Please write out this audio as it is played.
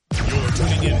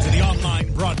Tuning in to the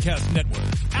online broadcast network,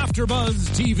 AfterBuzz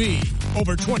TV.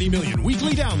 Over 20 million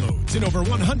weekly downloads in over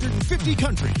 150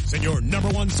 countries, and your number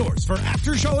one source for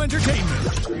after-show entertainment.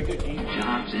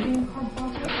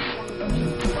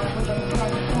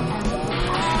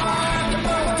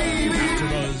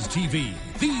 AfterBuzz TV,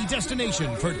 the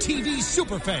destination for TV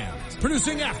superfans.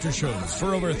 Producing aftershows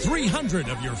for over 300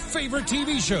 of your favorite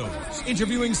TV shows.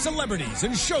 Interviewing celebrities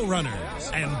and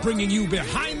showrunners. And bringing you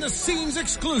behind-the-scenes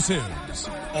exclusives.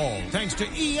 All thanks to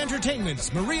E!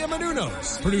 Entertainment's Maria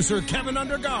Menounos, producer Kevin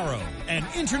Undergaro, and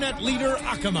internet leader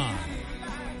Akamai.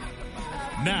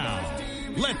 Now,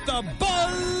 let the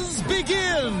buzz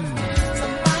begin!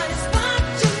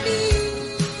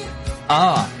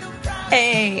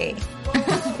 Hey.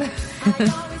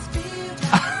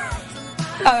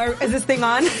 Is this thing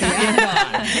on?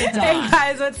 Hey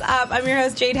guys, what's up? I'm your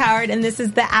host Jade Howard, and this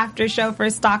is the after show for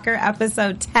Stalker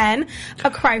episode 10,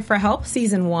 A Cry for Help,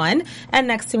 season 1. And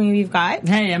next to me we've got...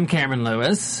 Hey, I'm Cameron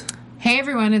Lewis. Hey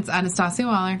everyone, it's Anastasia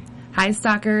Waller. Hi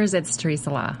Stalkers, it's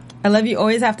Teresa Law. I love you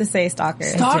always have to say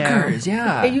stalkers. Stalkers,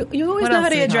 yeah. You always know how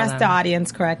to address the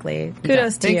audience correctly.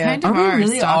 Kudos to you. Kind of Are we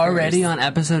really stalkers. already on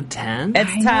episode 10?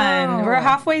 It's 10. We're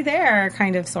halfway there,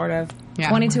 kind of, sort of. Yeah.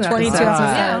 22 episodes.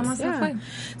 Yeah, almost halfway.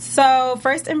 So,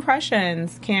 first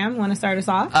impressions. Cam, want to start us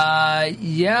off?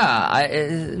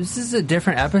 This is a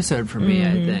different episode for me,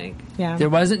 I think. Yeah. There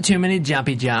wasn't too many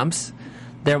jumpy jumps.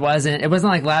 It wasn't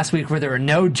like last week where there were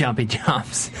no jumpy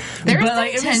jumps. There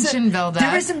was some tension build up.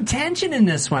 There was some tension in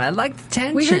this one. I like the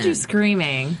tension. We heard you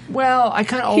screaming. Well, I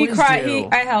kind of always He cried. do.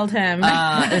 I held him.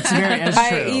 It's true.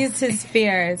 I eased his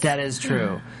fears. That is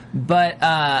true. But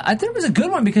I thought it was a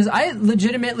good one because I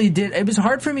legitimately did. It was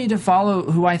hard for me to follow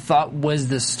who I thought was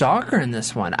the stalker in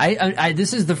this one.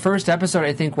 This is the first episode,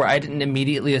 I think, where I didn't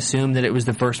immediately assume that it was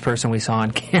the first person we saw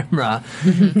on camera.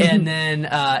 And then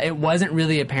it wasn't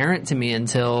really apparent to me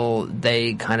until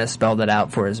they kind of spelled it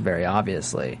out for us very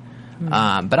obviously.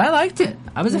 But I liked it.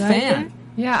 I was a fan.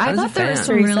 Yeah, I thought there were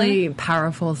some Teresa? really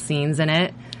powerful scenes in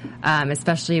it,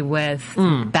 especially with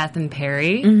Beth and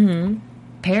Perry.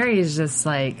 Perry is just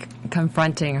like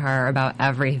confronting her about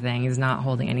everything. He's not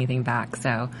holding anything back.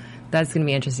 So that's going to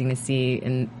be interesting to see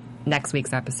in next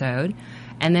week's episode.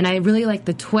 And then I really like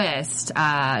the twist,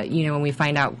 when we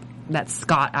find out that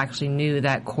Scott actually knew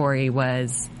that Corey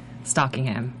was stalking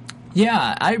him.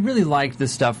 Yeah, I really liked the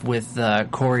stuff with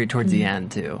Corey towards the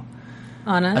end, too.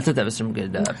 Anna? I thought that was some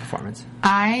good performance.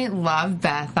 I love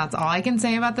Beth. That's all I can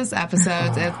say about this episode.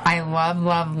 I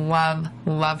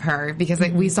love her because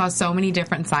we saw so many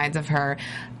different sides of her.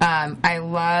 I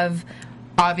love,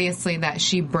 obviously, that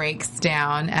she breaks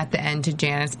down at the end to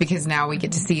Janice because now we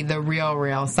get to see the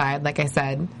real side. Like I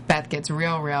said, Beth gets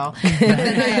real. But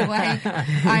then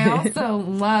I also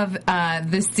love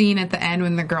the scene at the end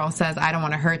when the girl says, "I don't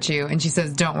want to hurt you," and she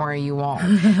says, "Don't worry, you won't."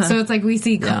 So it's like we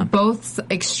see both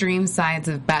extreme sides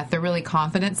of Beth, the really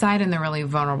confident side and the really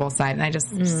vulnerable side, and I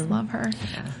just love her.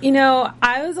 You know,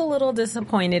 I was a little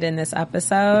disappointed in this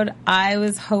episode. I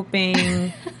was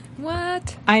hoping...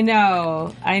 What? I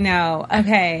know.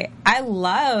 Okay. I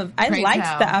liked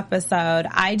the episode.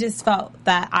 I just felt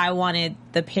that I wanted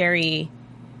the Perry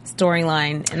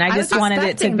storyline, and I just wanted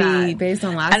it to be based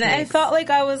on last and I felt like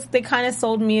they kind of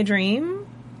sold me a dream.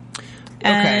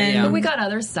 Okay, yeah. But we got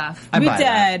other stuff. We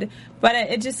did, but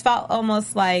it just felt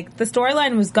almost like the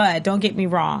storyline was good, don't get me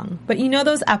wrong. But you know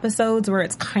those episodes where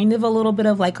it's kind of a little bit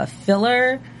of like a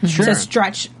filler to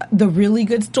stretch the really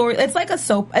good story? It's like a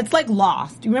soap. It's like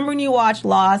Lost. You remember when you watched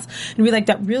Lost and it'd be like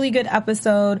that really good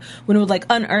episode when it would like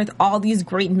unearth all these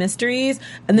great mysteries,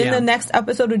 and then the next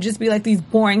episode would just be like these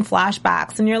boring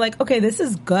flashbacks, and you're like, okay, this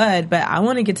is good, but I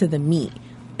want to get to the meat.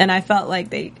 And I felt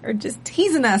like they are just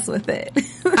teasing us with it.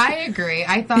 I agree.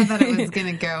 I thought that it was going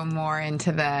to go more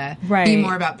into be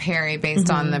more about Perry based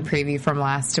on the preview from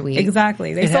last week.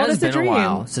 Exactly. They sold us a dream. It has been a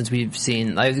while since we've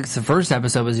seen, the first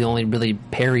episode was the only really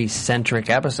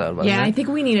Perry-centric episode, wasn't it? Yeah, I think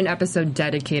we need an episode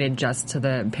dedicated just to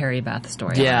the Perry-Beth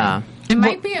story. Yeah. It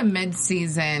might be a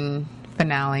mid-season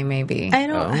finale, maybe. I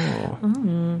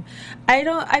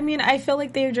feel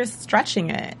like they're just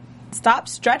stretching it. Stop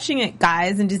stretching it,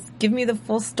 guys, and just give me the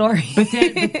full story. But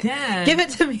then give it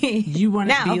to me. You want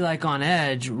now. to be like on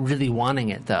edge, really wanting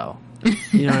it, though.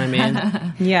 You know what I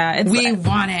mean? Yeah, it's We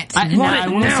want it. I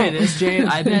will say this, Jade.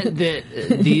 I bet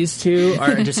that these two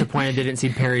are disappointed they didn't see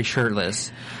Perry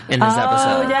shirtless in this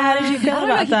episode. Oh, yeah, how did you feel I don't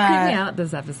know, about he creeped me that? out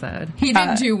this episode. He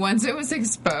did too. Once it was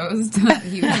exposed that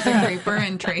he was a creeper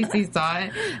and Tracy saw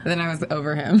it, then I was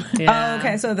over him. Oh,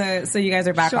 okay, so you guys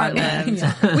are back on Short-lived.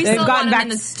 them. We They've still gotten want him back in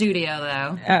the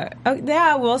studio, though.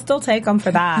 yeah, we'll still take them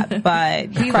for that, but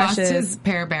He Precious, lost his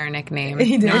Pear Bear nickname.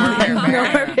 he did. No more Pear Bear.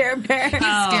 No more Pear Bear. Scare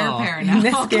Pear now.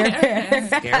 The Scare Pear.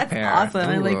 That's Pear. awesome.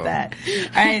 I like Ooh. that.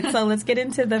 All right, so let's get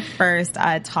into the first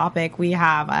topic. We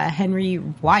have Henry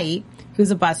White,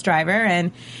 who's a bus driver,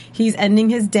 and he's ending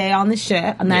his day on the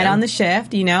shift, a night on the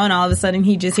shift, and all of a sudden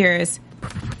he just hears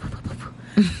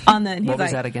on the. He's What was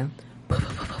like, that again?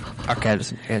 Okay,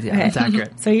 it's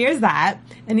accurate. So here's that,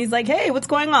 and he's like, "Hey, what's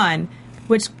going on?"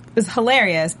 Which is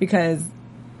hilarious because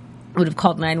I would have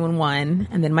called 911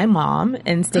 and then my mom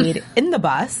and stayed in the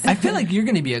bus. I feel like you're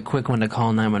going to be a quick one to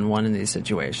call 911 in these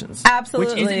situations.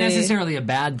 Absolutely. Which isn't necessarily a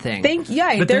bad thing.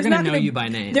 Yeah, but there's they're going not to know you by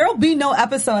name. There'll be no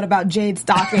episode about Jade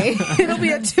stalking. It'll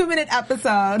be a 2-minute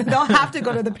episode. They'll have to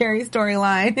go to the Perry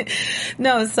storyline.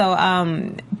 No,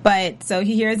 so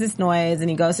he hears this noise and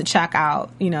he goes to check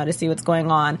out, to see what's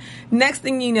going on. Next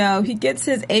thing you know, he gets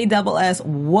his ASS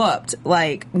whooped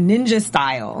like ninja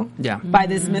style by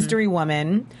this mystery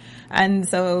woman. And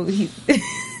so he...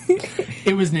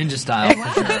 It was ninja style.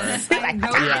 For sure. I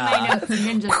wrote in my notes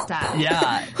ninja style.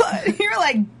 Yeah. You're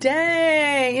like,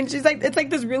 dang. And she's like, it's like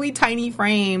this really tiny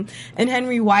frame. And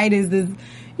Henry White is this,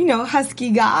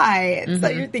 husky guy. So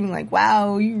you're thinking like,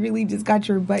 wow, you really just got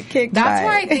your butt kicked. That's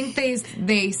why I think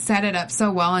they set it up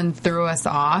so well and threw us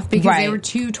off because they were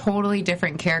two totally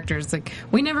different characters. Like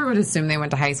we never would assume they went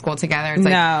to high school together. It's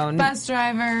like bus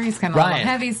driver, he's kind of a little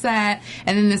heavy set,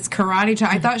 and then this karate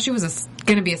child. I thought she was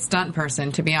going to be a stunt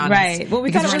person, to be honest. Right. Well, we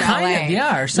because got we're in LA.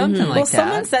 Yeah, or something like well, that.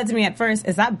 someone said to me at first,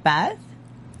 "Is that Beth?"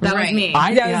 That was me.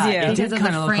 That was you. It did Because of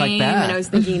kind the of look like frame, that. and I was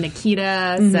thinking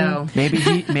Nikita, so...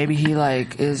 Maybe he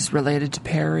like is related to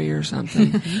Perry or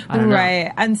something. I don't know.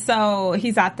 Right. And so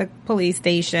he's at the police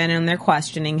station and they're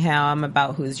questioning him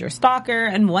about who's your stalker.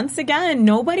 And once again,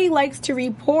 nobody likes to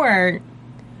report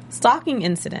stalking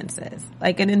incidences,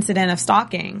 like an incident of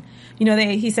stalking.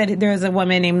 He said there was a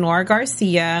woman named Nora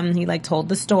Garcia, and he told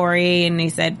the story, and he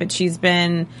said, but she's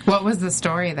been... What was the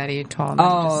story that he told?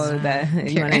 why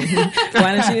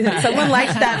don't you... Someone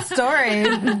liked that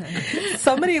story.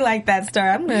 Somebody liked that story.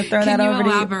 I'm going to throw that over to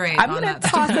you. I'm going to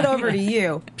toss it over to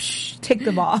you. Psh, take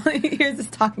the ball. Here's this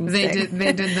talking stick.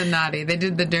 They did the naughty. They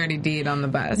did the dirty deed on the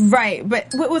bus. Right.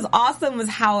 But what was awesome was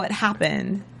how it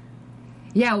happened.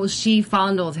 Yeah, well, she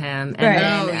fondled him,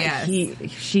 and then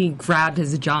she grabbed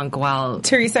his junk while...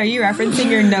 Teresa, are you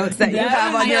referencing your notes that you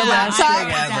have on your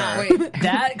laptop?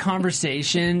 That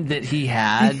conversation that he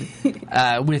had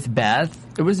with Beth,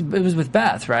 it was with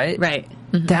Beth, right? Right.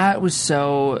 That was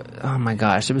so... Oh, my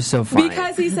gosh. It was so funny.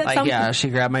 Because he said something... Yeah, she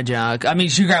grabbed my junk. I mean,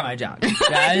 she grabbed my junk.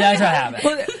 That's what happened.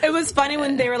 Well, it was funny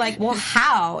when they were like, well,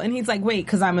 how? And he's like, wait,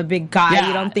 because I'm a big guy. Yeah,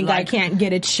 you don't think I can't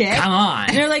get a chick? Come on.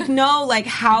 And they're like, no,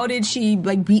 how did she,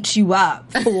 beat you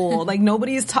up, fool?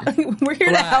 Nobody's talking. We're here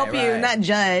to help you, not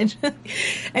judge.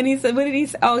 And he said, what did he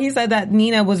say? Oh, he said that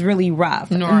Nina was really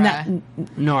rough. Nora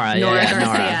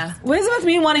Garcia. What is it with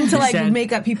me wanting to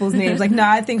make up people's names? No,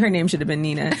 I think her name should have been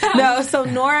Nina. No, so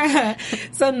Nora,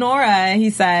 he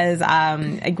says,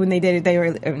 when they did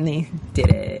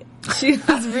it, she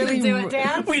was really do it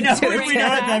dance. We know what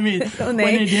that means. When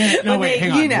they did it. No, wait,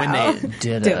 hang on. When they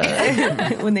did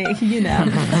it. When they,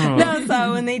 No,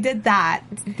 so when they did that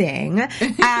thing,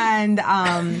 and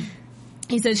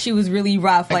he said she was really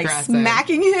rough, aggressive.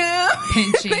 Smacking him,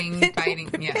 pinching, biting,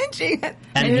 pinching.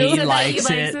 And he likes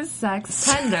it. He likes his sex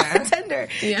tender. Tender.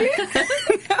 Yeah.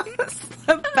 That was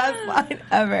the best line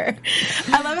ever.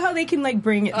 I love how they can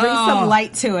bring some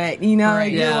light to it.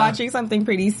 You're watching something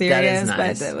pretty serious,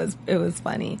 nice. But it was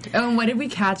funny. Oh, and what did we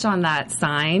catch on that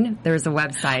sign? There was a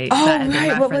website. Oh, that they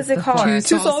right. What was it referenced called? before.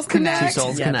 Two Souls Connect. Two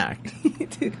Souls Connect.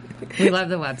 We love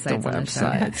the websites on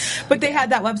the show. But they had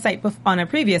that website on a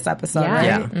previous episode, right?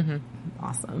 Yeah. Mm-hmm.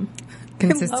 Awesome.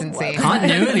 Consistency.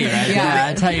 Continuity, right? Yeah,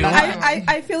 I tell you what.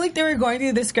 I feel like they were going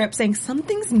through the script saying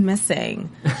something's missing.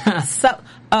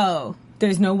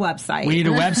 There's no website. We need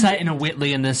a website and a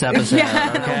Whitley in this episode,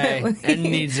 okay? It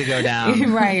needs to go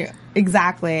down. Right,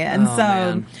 exactly. And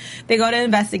man. They go to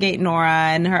investigate Nora,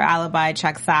 and her alibi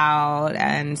checks out,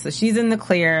 and so she's in the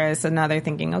clear. So now they're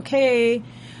thinking, okay,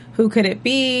 who could it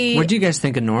be? What do you guys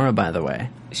think of Nora, by the way?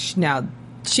 Now,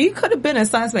 she could have been a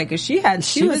suspect because she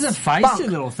was a feisty spunk.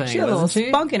 little thing, She had a little wasn't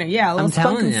she? spunk in her. Yeah, a little I'm spunk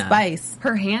telling and ya. spice.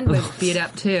 Her hand was beat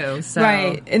up too. So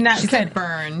Right, and that She said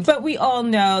burned. But we all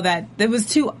know that it was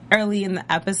too early in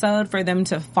the episode for them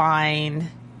to find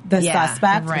the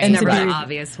suspect. right. and to the be- really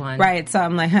obvious one. Right, so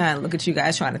I'm like, look at you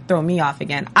guys trying to throw me off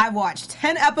again. I've watched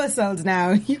 10 episodes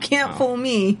now. You can't fool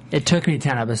me. It took me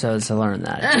 10 episodes to learn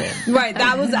that. Right,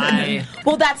 that was... I-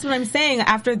 well, that's what I'm saying.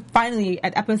 After finally,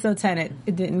 at episode 10,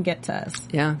 it didn't get to us.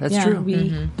 Yeah, that's true.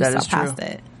 We That saw is true. past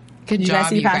it. Good You job, guys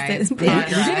see you past guys. it?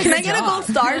 Congrats. Can I get a gold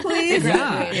star, please?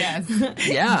 Yeah. Yes.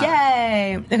 Yeah.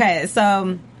 Yay! Okay,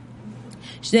 so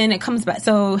then it comes back.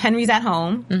 So Henry's at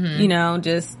home,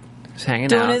 just Just hanging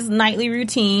doing out. his nightly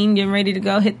routine, getting ready to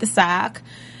go hit the sack,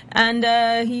 and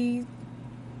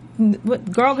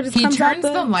girl just He comes turns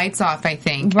out the lights off, I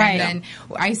think. Right. And then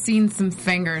I seen some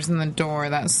fingers in the door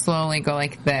that slowly go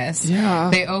like this. Yeah.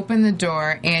 They open the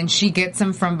door and she gets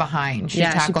him from behind. She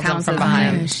Yeah, she tackles him from pounces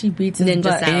behind. him. She beats his Ninja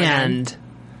butt. style. And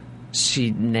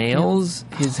she nails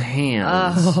his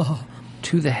hands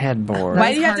to the headboard.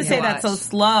 Why do you have to hard say to that so watch.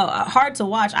 slow? Hard to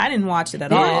watch. I didn't watch it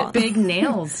at all. Big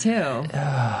nails too.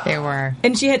 They were.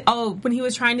 And she had when he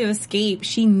was trying to escape,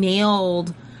 she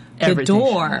nailed the Everything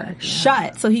door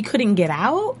shut, so he couldn't get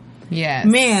out. Yes.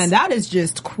 Man, that is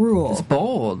just cruel.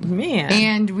 Bold. Man.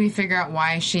 And we figure out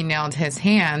why she nailed his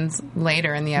hands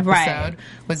later in the episode Right.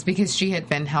 was because she had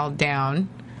been held down.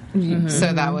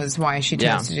 So that was why she chose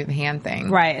Yeah. to do the hand thing.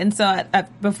 Right, and so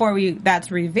before that's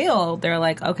revealed, they're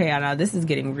like, okay, I know this is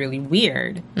getting really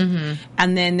weird. Mm-hmm.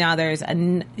 And then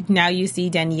now you see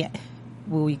Danielle.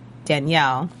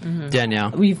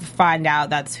 Danielle. We find out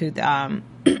that's who the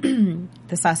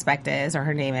suspect is, or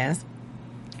her name is,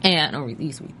 or at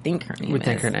least we think her name. We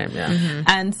think her name, yeah. Mm-hmm.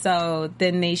 And so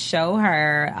then they show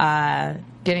her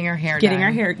Getting her hair getting done.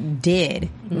 her hair did.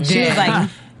 She was like,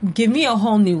 give me a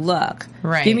whole new look.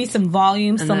 Right. Give me some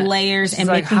volume, some then layers, she's and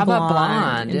like, make me how about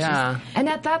blonde. blonde? Yeah. And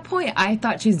at that point, I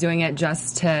thought she's doing it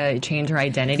just to change her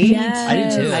identity. Yes. I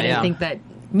did too, I didn't yeah. think that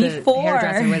Me the for.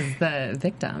 hairdresser was the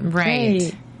victim.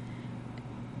 Right.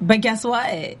 But guess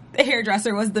what? The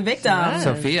hairdresser was the victim.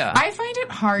 Sophia. I find it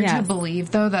hard Yes. to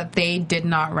believe, though, that they did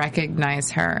not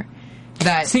recognize her.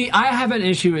 That See, I have an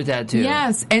issue with that too.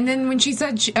 Yes, and then when she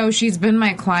said, she's been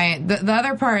my client, the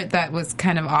other part that was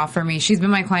kind of off for me, she's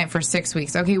been my client for 6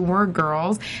 weeks. Okay, we're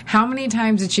girls. How many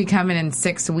times did she come in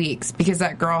 6 weeks? Because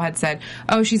that girl had said,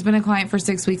 oh, she's been a client for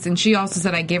 6 weeks, and she also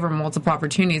said I gave her multiple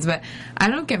opportunities, but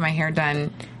I don't get my hair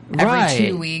done every Right.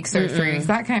 2 weeks or 3 weeks.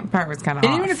 That kind of part was kind of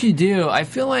And off. even if you do, I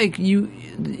feel like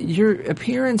your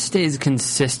appearance stays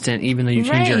consistent even though you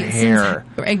change your hair.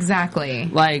 Exactly.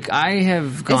 Like, I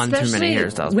have gone through many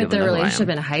hairstyles. with people the know who I am. relationship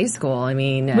in high school. I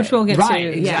mean, Which we'll get Right,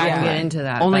 to. exactly. yeah, we'll get into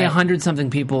that. Only but 100-something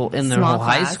people in their Small whole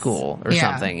high class. school or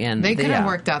Yeah. something. And they could yeah. have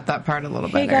worked out that part a little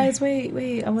Hey better. guys,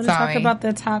 wait. I want to talk Sorry. about the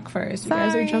attack first. You guys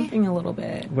are Sorry. jumping a little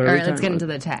bit. What All are we right, let's talking get about? into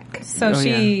the tech. So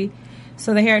Oh,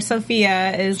 so the hair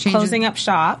Sophia is Changes- closing up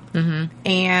shop,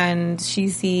 and she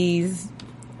sees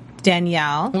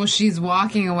Danielle. Well, she's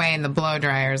walking away and the blow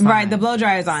dryer's Right, on. the blow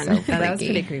dryer's on. Oh, that was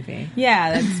Freaky. pretty creepy.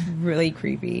 Yeah, that's really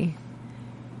creepy.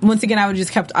 Once again, I would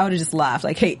have just laughed.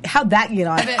 Like, hey, how'd that get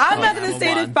on? I'm not going to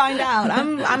stay to find out.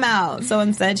 I'm out. So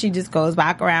instead, she just goes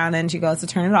back around and she goes to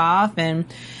turn it off, and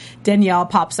Danielle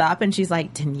pops up and she's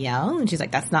like, Danielle? And she's like,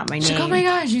 that's not my name. She's like, oh my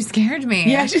gosh, you scared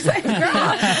me. Yeah, she's like, girl,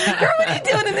 what are you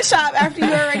doing in the shop after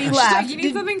you already She's left? like, you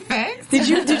need something fixed? Did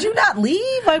you not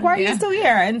leave? Like, why are you Yeah. still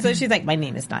here? And so she's like, my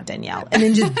name is not Danielle. And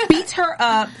then just beats her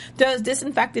up, does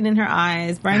disinfectant in her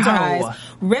eyes, burns her Ow. eyes,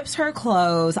 rips her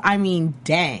clothes. I mean,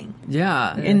 dang.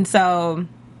 Yeah. And so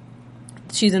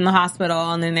she's in the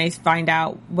hospital, and then they find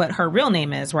out what her real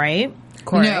name is, right?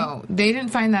 Corey. No, they didn't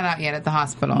find that out yet at the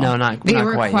hospital. No, not- They not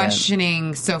were quite yet.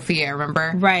 questioning Sophia,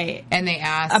 remember? Right. And they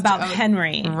asked About oh,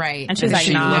 Henry. Right. And she's And like,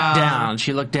 she nah. looked down.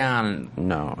 She looked down and,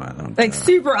 no, I don't. Like,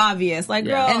 super obvious. Like,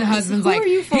 Yeah. girl, and the husband's who like, are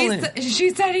you fooling? she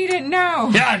said he didn't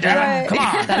know. Yeah, Dad, come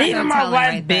on. That's Leave so my telling wife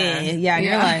right be. there. Yeah, and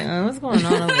you're like, what's going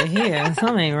on over here?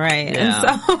 Something ain't right.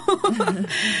 Yeah. And so,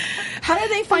 how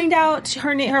did they find out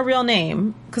her real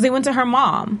name? Because they went to her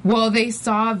mom. Well, they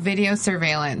saw video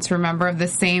surveillance, remember, of the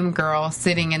same girl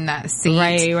sitting in that seat.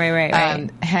 Right.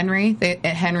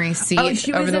 Henry's seat Oh,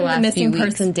 she over was the in the last missing few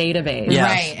weeks. person database. Yeah.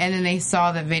 Right, and then they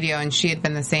saw the video, and she had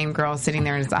been the same girl sitting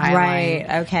there in his eye Right.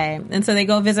 line. Okay. And so they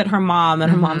go visit her mom,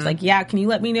 and her mom's like, "Yeah, can you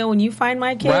let me know when you find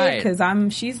my kid? Right.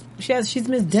 Because she's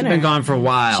missed dinner. Been gone for a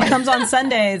while. She comes on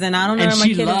Sundays, and I don't know and where my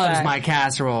she kid loves is at. my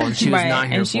casserole, and she was right. not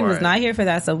here and for she was it. not here for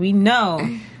that. So we know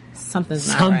something's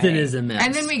not Something right. is amiss.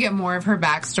 And then we get more of her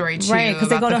backstory, too. Right, because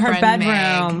they about go to the her friend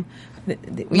bedroom.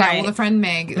 Well, the friend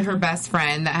Meg, her best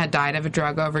friend that had died of a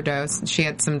drug overdose, she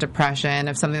had some depression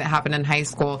of something that happened in high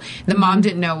school. The mom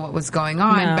didn't know what was going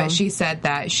on, but she said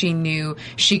that she knew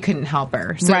she couldn't help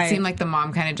her. So it seemed like the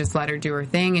mom kind of just let her do her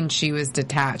thing, and she was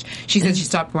detached. She said she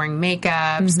stopped wearing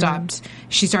makeup,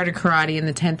 she started karate in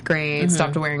the 10th grade,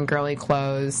 stopped wearing girly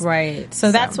clothes. Right.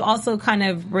 So that's also kind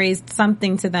of raised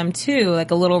something to them, too,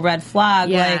 like a little red flag.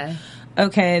 Yeah. Like,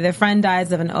 okay, their friend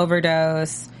dies of an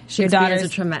overdose. She experienced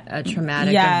a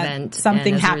traumatic event.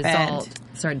 Something and as happened. A result,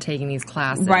 started taking these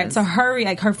classes. Right. So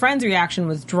her friend's reaction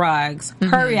was drugs.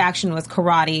 Her reaction was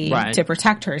karate to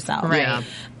protect herself. Right. Yeah.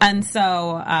 And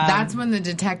so that's when the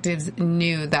detectives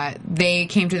knew that they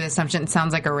came to the assumption it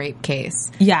sounds like a rape case.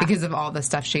 Yeah. Because of all the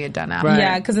stuff she had done after.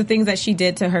 Yeah, because the things that she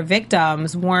did to her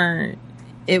victims weren't.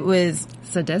 It was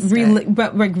sadistic,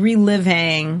 but like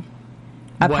reliving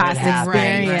a past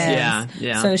experience. Right.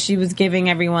 Yeah. So she was giving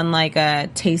everyone like a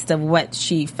taste of what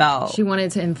she felt. She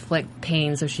wanted to inflict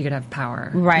pain so she could have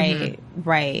power. Right,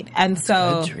 right. And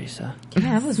so... Good, Teresa.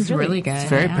 Yeah, that was really good. It's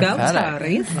very Go, prophetic.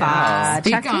 Teresa. Wow.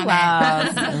 Speak Check on you it.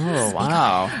 out. Oh,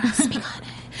 wow. Speak on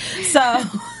it. So,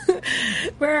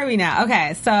 where are we now?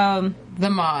 Okay, so... The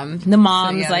mom. The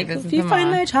mom's So, like, this is if you the find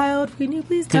mom. my child, can you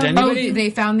please tell Did me? anybody- They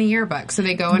found the yearbook, so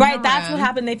they go in Right, her that's room. what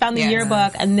happened. They found the Yes.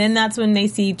 yearbook, and then that's when they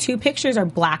see two pictures are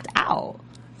blacked out.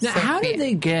 Now, how did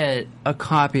they get a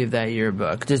copy of that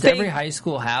yearbook? Does every high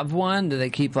school have one? Do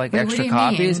they keep like Wait, what extra do you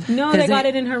copies? mean? No, 'Cause they got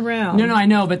it in her room. No, I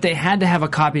know, but they had to have a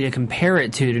copy to compare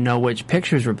it to know which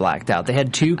pictures were blacked out. They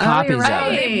had two copies you're of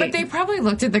right. it. But they probably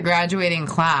looked at the graduating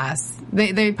class.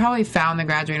 They probably found the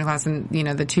graduating class and,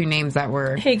 the two names that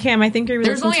were... Hey, Cam, I think you're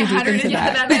There's only too deep into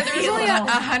that. There's only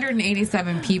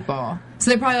 187 people. So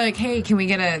they're probably like, hey, can we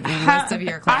get a list of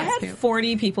your I class? had too?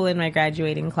 40 people in my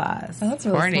graduating class. That's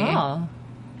really 40. small.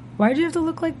 Why'd you have to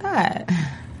look like that?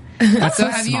 So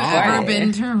have you ever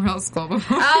been to a real school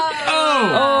before?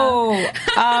 Oh,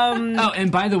 Oh,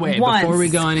 and by the way, once before we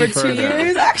go any for further, 2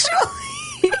 years,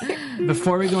 actually.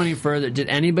 before we go any further, did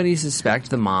anybody suspect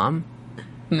the mom?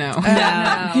 No.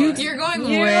 No. You're going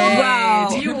way. Wow.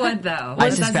 You would, though. I That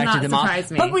does suspected not the mom,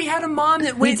 surprise me. but we had a mom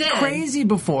that went did. crazy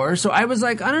before, so I was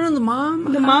like, I don't know, the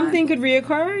mom. The mom thing could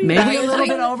reoccur? Maybe a little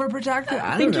bit overprotective.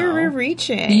 I I think don't you're know.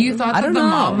 reaching. You thought I that don't the know.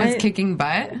 mom was kicking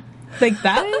butt? like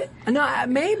that? No,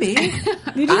 maybe. Did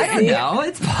you I don't see? know.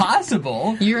 It's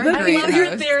possible. You're a great Love your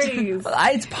host. theories.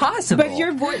 It's possible. But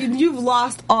you've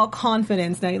lost all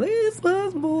confidence now. You're like, it's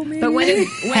possible, maybe. But when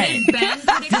Hey. Ben's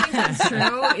prediction comes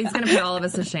true, he's going to put all of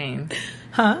us to shame.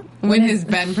 When his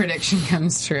Ben prediction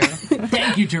comes true.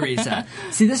 Thank you, Teresa.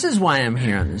 See, this is why I'm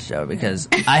here on this show, because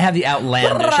I have the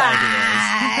outlandish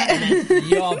ideas, and then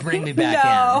you all bring me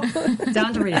back in.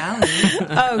 Down to reality.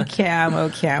 Oh, Cam.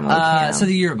 So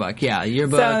the yearbook,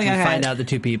 yearbook, So, and okay. find out the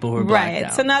two people who are blacked Right.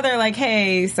 out. So now they're like,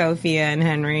 hey, Sophia and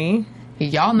Henry.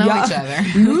 Y'all know each other.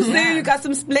 Lucy, you got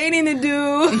some splaining to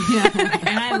do.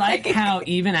 And I like how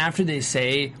even after they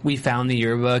say we found the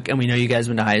yearbook and we know you guys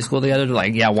went to high school together, they're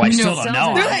like, yeah, well, I still don't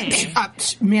know. They're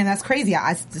like, man, that's crazy.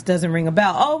 This doesn't ring a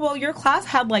bell. Oh, well, your class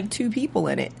had like 2 people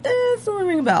in it. It still doesn't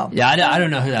ring a bell. Yeah, I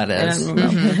don't know who that is.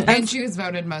 And she was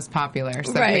voted most popular.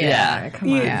 So Right. Yeah.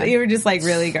 Come on. You were just like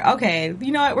really good. Okay,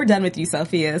 you know what? We're done with you,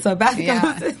 Sophia. So Beth Yeah.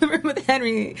 goes in the room with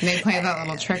Henry. They played that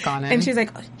little trick on him. And she's like,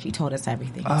 oh, she told us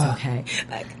everything. It's okay.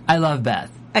 Like, I love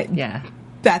Beth. Yeah.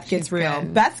 Beth gets real.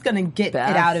 good. Beth's going to get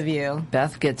Beth. it out of you.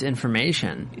 Beth gets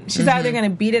information. She's either going to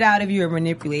beat it out of you or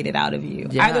manipulate it out of you.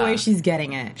 Yeah. Either way, she's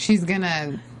getting it. she's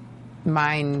gonna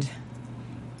mind,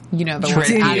 the Trick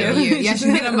words out you. of you. Yeah,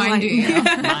 she's gonna mind you.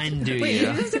 Mine do you.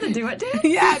 You're just going to do it, Dan?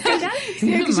 Yeah,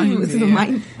 because Mind this is you. a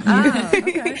mind. Oh,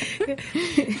 okay.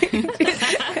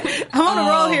 I'm on a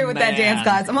roll here with that man. dance,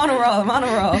 guys. I'm on a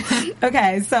roll.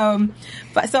 Okay, so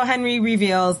Henry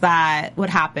reveals that what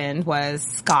happened was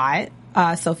Scott,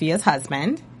 Sophia's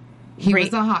husband. He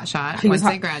Great. was a hotshot He once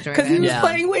was they graduated. because he was Yeah.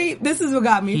 playing. Wait, this is what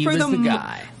got me He was the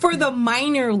guy. for the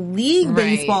minor league Right.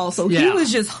 baseball. So he Yeah.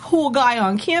 was just whole guy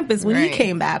on campus when he Right.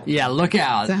 came back. Yeah, look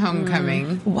out. It's a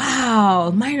homecoming.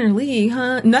 Wow, minor league,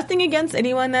 huh? Nothing against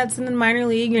anyone that's in the minor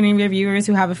league. Any of your viewers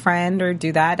who have a friend or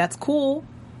do that, that's cool.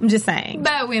 I'm just saying.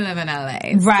 But we live in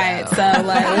LA. Right, so like,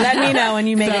 let me know when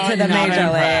you make it to the you're not major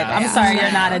league. impressed. I'm sorry,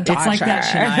 you're not a doctor. It's like that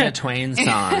Shania Twain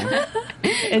song.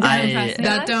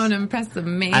 That don't impress the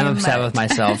man. I'm upset much. with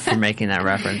myself for making that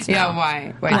reference now. Yeah,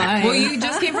 why? Well, you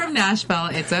just came from Nashville.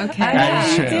 It's okay. That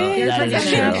is true. Did. That is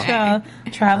true. Nashville,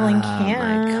 traveling Oh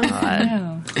camp. my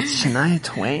god. Shania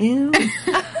Twain?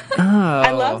 I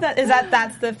love that.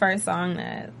 That's the first song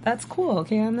that's cool,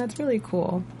 Cam. That's really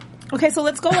cool. Okay, so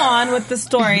let's go on with the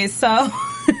story. So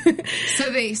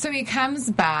So he comes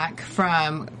back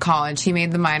from college. He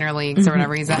made the minor leagues or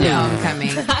whatever. He's at homecoming.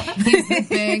 He's the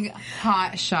big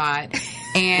hot shot.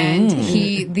 And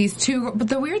but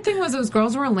the weird thing was those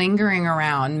girls were lingering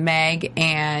around. Meg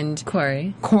and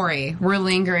Corey were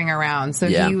lingering around. So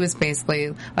he was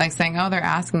basically like saying, oh, they're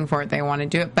asking for it. They want to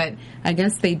do it. But I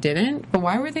guess they didn't. But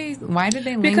why did they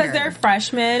linger? because they're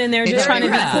freshmen and they're just trying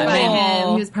to be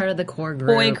cool. He was part of the core group.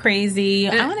 Boy crazy.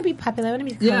 I want to be popular. I want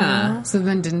to be cool. Yeah. So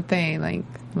then didn't they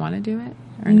want to do it?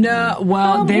 Or No,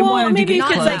 well, they wanted to get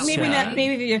because close. like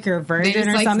maybe if you're a virgin just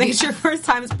or like something, to it's your first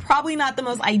time. It's probably not the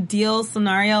most ideal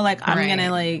scenario. Like I'm Right.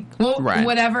 gonna like. Well, Right.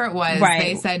 whatever it was, Right.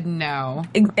 they said no.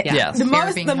 Yes. The They were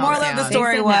most being the held moral of the down.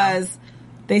 story They said no. was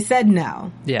they said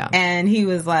no. Yeah. And he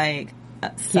was like,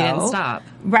 He didn't stop.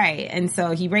 Right, and so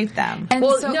he raped them. And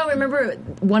Well, so, no, remember,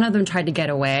 one of them tried to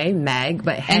get away, Meg,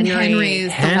 but and Henry... Henry's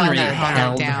the one Henry that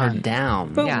held her down.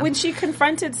 down. But Yeah. when she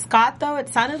confronted Scott, though, it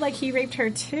sounded like he raped her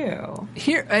too.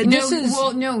 Here,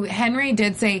 No, Henry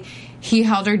did say he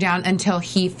held her down until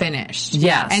he finished.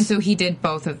 Yes. And so he did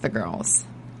both of the girls.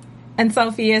 And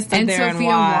Sophia stood And there and Sophia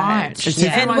watched. watched.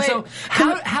 Yeah. And So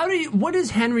what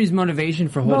is Henry's motivation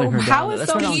for holding Well, her how down? is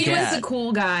That's what I don't He get. was the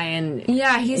cool guy, and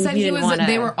Yeah, he said he didn't was. wanna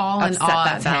They were all in upset awe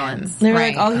that of him. balance. They were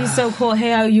Right. like, "Oh, he's so cool.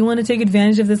 Hey, you want to take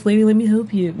advantage of this lady? Let me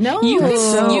help you." No, You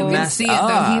So can messed see it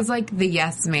up. though. He's like the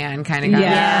yes man kind of guy.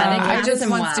 Yeah, they I cast just him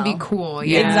wants to be well. cool.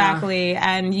 Yeah, exactly.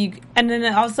 And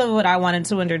then also what I wanted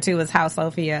to wonder too was how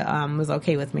Sophia was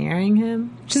okay with marrying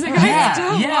him. She's like, Yeah, I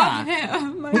still yeah. love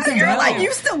him. Like, You're like,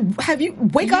 you still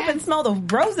wake up and smell the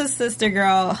roses, sister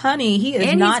girl, honey. He is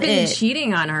and not he's been it.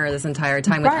 cheating on her this entire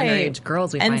time with underage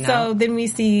girls. and find so out. then we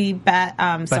see But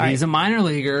sorry, he's a minor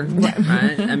leaguer,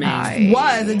 right? I mean,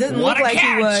 it didn't What look a like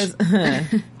he was.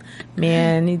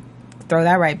 Man, he throw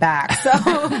that right back.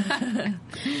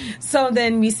 So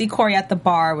then we see Corey at the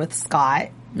bar with Scott.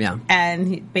 yeah. And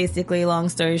he, basically, long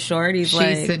story short, he's she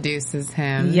like, seduces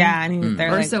him. yeah, and they're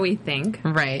or like, so we think,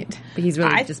 right. but he's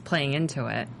really I- just playing into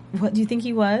it. what do you think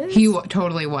he was? He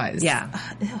totally was. Yeah.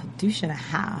 Ew, douche and a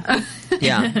half.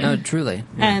 Yeah, no, truly.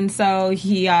 Yeah. And so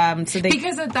he, so they,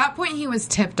 Because at that point he was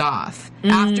tipped off.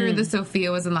 After the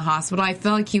Sophia was in the hospital, I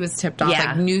feel like he was tipped off. Yeah.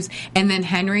 Like news, and then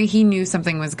Henry, he knew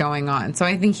something was going on. So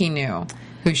I think he knew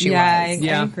who she yeah, was.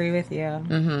 I agree with you.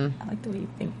 Mm-hmm. I like the way you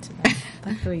think today. I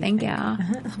like the way you Thank think.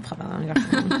 you. Pop on,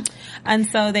 go. And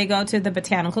so they go to the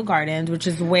botanical gardens, which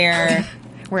is where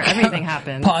Where everything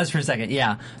happens. Pause for a second.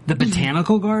 Yeah, the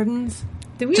botanical gardens.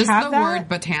 did we Just have the that? word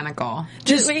botanical.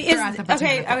 Just wait, they're at the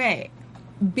botanical. okay.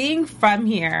 Being from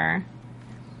here,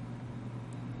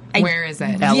 Where is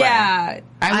it? LA. yeah.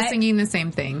 I was thinking the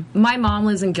same thing. My mom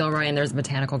lives in Gilroy, and there's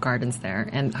botanical gardens there,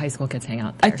 and high school kids hang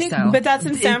out there. I think- so But that's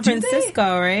in San Do they?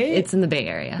 Francisco, right? it's in the Bay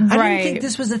Area. I Right. didn't think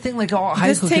this was a thing. Like all high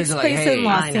This school takes kids are like, place hey, in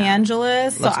Los I know.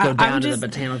 Angeles. Let's so go down I'm to the just,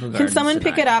 botanical Can gardens someone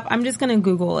pick tonight. it up? I'm just going to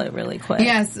Google it really quick.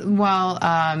 Yes, well,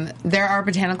 there are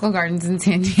botanical gardens in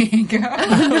San Diego.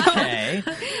 okay.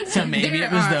 So maybe There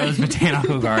it was are. those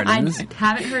botanical I gardens.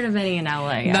 haven't heard of any in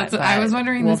LA yet. That's what, but I was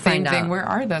wondering we'll the same find thing. out. Where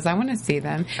are those? I want to see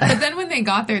them. But then when they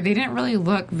got there, they didn't really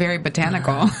look very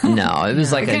botanical. No, it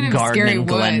was like Kind a of garden scary in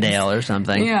woods. Glendale or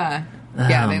something. yeah.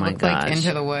 Yeah, Oh they my look like gosh.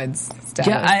 into the woods stuff.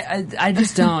 Yeah, I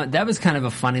just don't. That was kind of a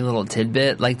funny little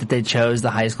tidbit, like that they chose the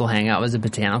high school hangout was the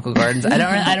botanical gardens. I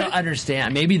don't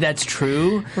understand. Maybe that's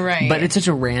true, Right. But it's such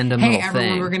a random Hey, little everyone,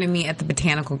 thing. we're going to meet at the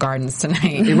botanical gardens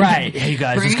tonight. Right. Hey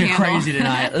guys, Bring let's a get handle. crazy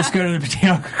tonight. Let's go to the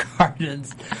botanical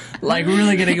gardens. Like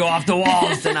really gonna go off the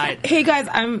walls tonight. Hey guys,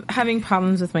 I'm having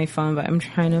problems with my phone, but I'm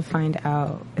trying to find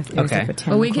out if there's Okay. a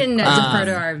botanical. But we can defer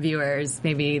to our viewers.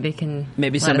 Maybe they can.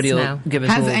 Maybe let somebody us will know. give us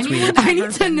a Has little anyone tweet. I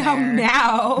need to know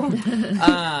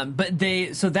now.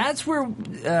 But so that's where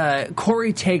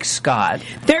Corey takes Scott.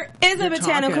 There is a They're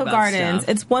botanical talking about gardens. stuff.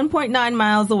 It's 1.9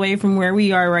 miles away from where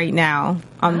we are right now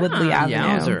on Woodley Avenue.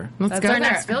 Yowzer. Let's That's go our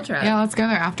there. next field trip. Yeah, let's go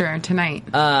there after tonight.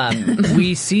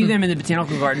 We see them in the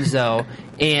botanical gardens though,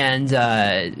 and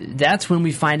that's when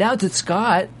we find out that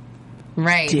Scott.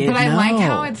 Right. Did But I like know.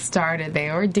 how it started. They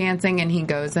were dancing and he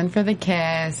goes in for the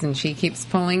kiss and she keeps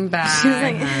pulling back. She's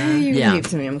like, you Yeah. gave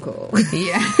to me, I'm cool.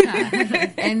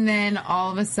 yeah. And then all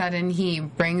of a sudden he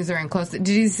brings her in close.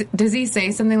 Does he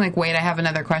say something like, wait, I have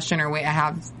another question, or wait, I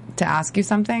have to ask you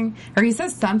something? Or he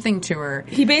says something to her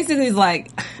He basically is like,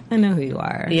 I know who you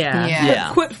are. Yeah. Yeah. Yeah.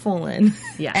 Quit fooling.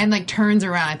 Yeah. and like turns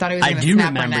around. I thought he was I going to do snap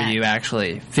her remember neck. you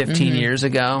actually 15 years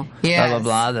ago. Yes. Blah blah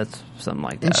blah. That's something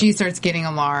like that. And she starts getting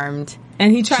alarmed.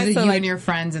 And he She's tries like, to you like, and your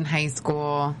friends in high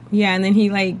school. yeah, and then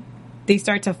he like, they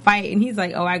start to fight, and he's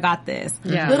like, "Oh, I got this."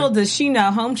 Yeah. Little does she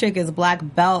know, home chick is black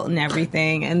belt and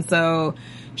everything, and so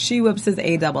she whips his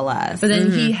ASS. But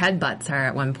then he headbutts her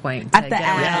at one point to At the get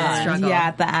away from the end, struggle. yeah,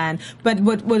 at the end. But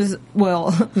what was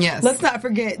Yes. let's not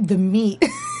forget the meat.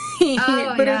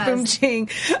 But yes.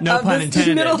 No of pun the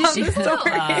intended. middle Did of she the pull,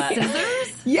 story.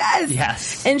 scissors? Yes.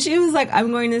 Yes. And she was like, I'm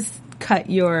going to cut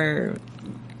your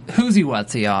Whoosy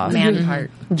Wutsy off. Man part.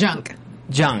 Junk.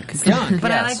 Junk.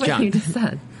 But I yes, like what junk. you just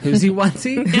said. Whoosy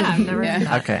Wutsy? Yeah, I've never Yeah. heard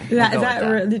that. Okay. Is we'll that, go is with that that.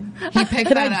 really, He picked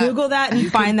could that I up. Google that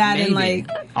and find that in Maybe. like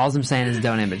All I'm saying is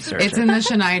don't image search It's it. in the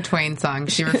Shania Twain song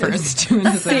she refers to in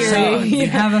the Siri. So song. you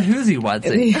have a Whoosy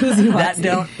Wutsy. Whoosy That Wutsy.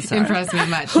 don't... Sorry. Impressed me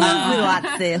much.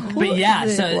 But yeah,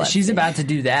 so she's about to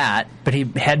do that, but he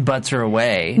headbutts her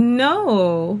away.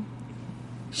 No.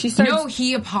 She starts. No,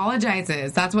 he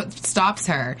apologizes. That's what stops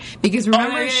her. Because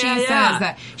remember, yeah, she yeah, says yeah.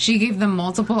 that she gave them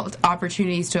multiple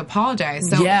opportunities to apologize.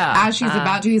 So Yeah. as she's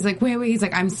about to, he's like, wait, he's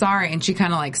like, I'm sorry. And she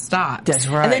kind of like stops. That's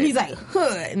right. And then he's like,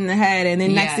 huh, in the head. And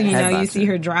then next Yeah. thing you know, you Headbutts see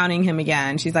her drowning him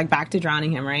again. She's like back to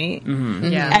drowning him, right? Mm-hmm.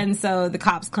 Yeah. And so the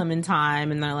cops come in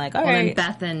time and they're like, all Well, then right.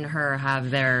 Beth and her have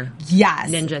their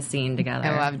Yes. ninja scene together.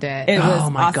 I loved it. It was Oh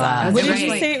my awesome. God. What did That's you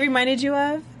great. say it reminded you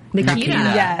of? Nikita.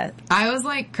 Yeah. I was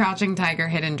like Crouching Tiger,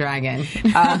 Hidden Dragon.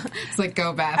 It's like,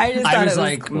 go Beth. I just I thought was it was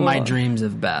like, cool. my dreams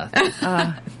of Beth.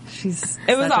 She's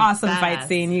It was such an a awesome badass. fight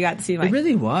scene. You got to see like, It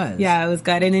really was. yeah, it was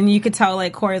good. And then you could tell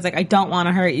like Corey's like, I don't want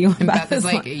to hurt you. And Beth is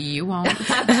like, you won't.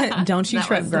 don't you That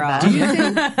trip, was the girl.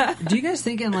 best. Do you guys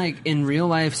think in like in real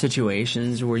life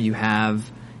situations where you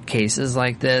have cases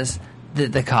like this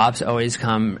that the cops always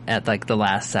come at like the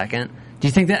last second? Do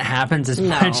you think that happens as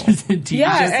much as in TV?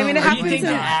 Yeah, shows? I mean, it Or do you happens think in-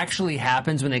 that actually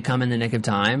happens when they come in the nick of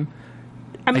time?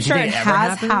 I'm Like, do sure you it think it ever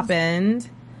has happens? happened,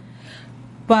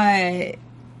 but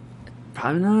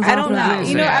Probably not. I don't know.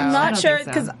 You know, I'm I not don't sure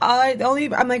think so. because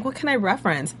I'm like, what can I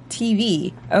reference?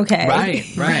 TV. Okay. Right,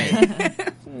 right.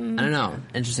 I don't know.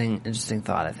 Interesting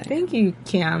thought, I think. Thank you,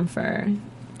 Cam, for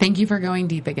Thank you for going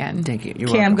deep again. Thank you. You're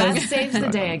Cam welcome. goes. Beth saves the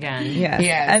day again. Yes.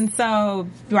 Yes. And so,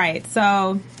 right.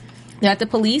 So they're at the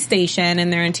police station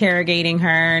and they're interrogating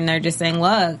her and they're just saying,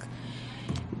 look,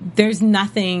 there's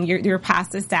nothing, you're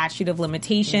past the statute of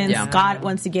limitations. Yeah. Scott,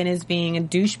 once again, is being a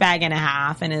douchebag and a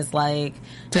half and is like,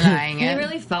 Denying You it.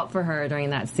 really felt for her during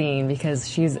that scene because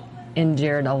she's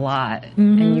endured a lot,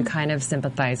 and you kind of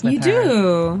sympathize with you her.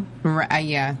 do.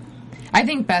 Yeah. I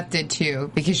think Beth did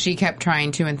too, because she kept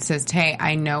trying to insist, hey,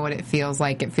 I know what it feels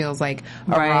like. It feels like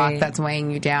a Right. rock that's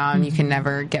weighing you down. You can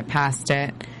never get past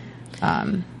it.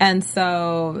 And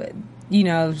so,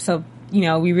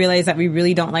 we realize that we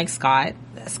really don't like Scott.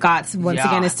 Scott's once Yeah.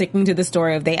 again is sticking to the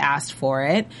story of they asked for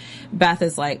it. Beth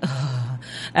is like, ugh.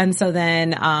 And so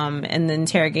then, in the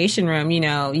interrogation room,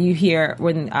 you hear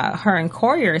when her and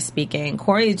Corey are speaking,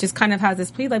 Corey just kind of has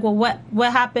this plea like, well,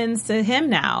 what happens to him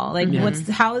now? Like,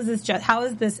 how is this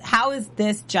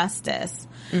justice?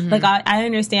 Like, I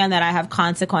understand that I have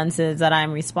consequences that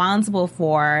I'm responsible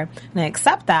for, and I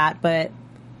accept that, but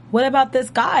what about this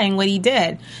guy and what he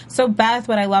did? So Beth,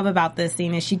 what I love about this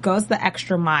scene is she goes the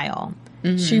extra mile.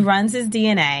 She runs his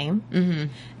DNA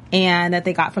and that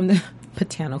they got from the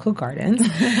botanical gardens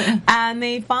and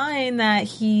they find that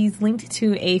he's linked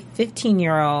to a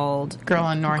 15-year-old Girl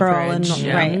in Northridge.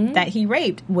 right, that he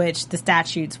raped, which the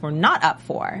statutes were not up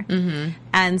for.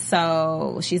 And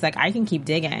so she's like, I can keep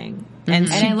digging. And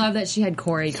And I love that she had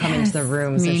Corey come into the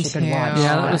room so me she could too. watch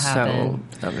Yeah, what that was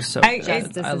happened. so.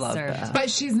 Justice I is love served. that.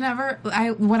 But she's never,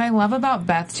 what I love about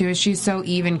Beth too is she's so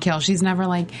even kill. She's never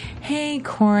like, hey,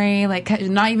 Corey, like,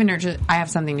 not even her, just, I have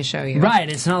something to show you. Right,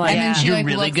 it's not like And then she, you're like,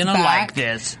 really looks gonna back. like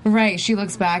this. Right. She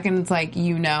looks back and it's like,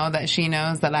 that she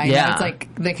knows that I know. Yeah. It's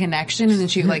like the connection, and then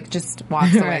she like just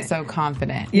walks away so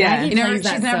confident. Yeah. he You know, plays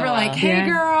she's that never so like, well. hey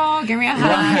girl, give me a hug.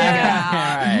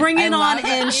 Right. bring it I on love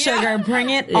in, it. sugar. Bring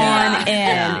it Yeah. on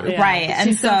in. Yeah. Right. And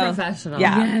She's so so professional.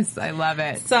 Yeah. Yes, I love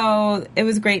it. So it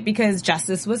was great because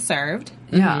justice was served.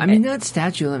 Yeah, I mean that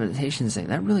statute of limitations thing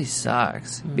that really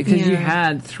sucks because you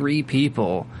had 3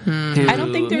 people who I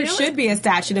don't think there should be a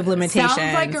statute of limitations.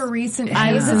 Sounds like a recent.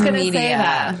 I was just going to media. say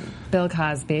that. Bill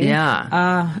Cosby. Yeah,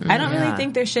 I don't really Yeah.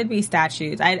 think there should be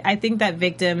statutes. I think that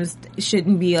victims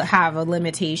shouldn't have a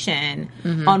limitation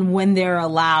on when they're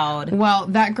allowed. Well,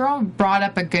 that girl brought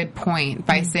up a good point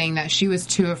by saying that she was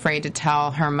too afraid to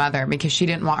tell her mother because she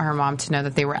didn't want her mom to know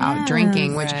that they were out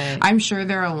drinking, which Right. I'm sure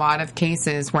there are a lot of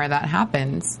cases where that happens.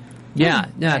 yeah,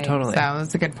 Right. totally. So it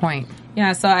was a good point.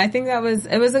 Yeah, so I think it was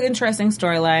an interesting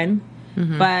storyline.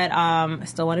 But I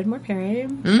still wanted more Perry.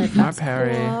 More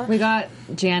Perry. Cool. We got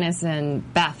Janice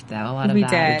and Beth, though. A lot of We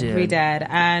that. did.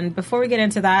 And before we get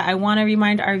into that, I want to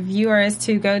remind our viewers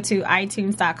to go to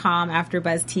iTunes.com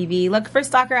AfterBuzz TV. Look for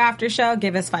Stalker After Show.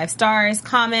 Give us 5 stars.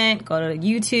 Comment. Go to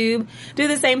YouTube. Do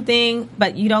the same thing,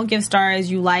 but you don't give stars.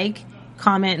 You like,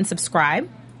 comment, and subscribe.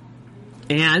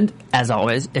 And, as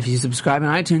always, if you subscribe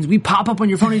on iTunes, we pop up on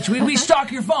your phone each week. We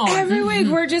stalk your phone. Every week,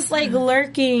 we're just like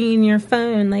lurking in your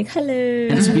phone, like, hello.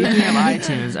 And speaking of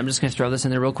iTunes, I'm just going to throw this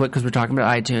in there real quick because we're talking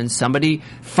about iTunes. Somebody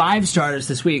 5 stars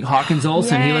this week. Hawkins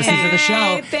Olson. He listens to the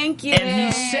show. Thank you.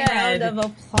 And Round of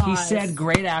applause. he said,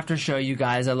 great after show, you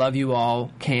guys. I love you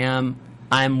all. Cam,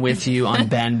 I'm with you on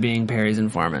Ben being Perry's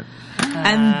informant.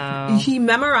 And he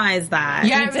memorized that.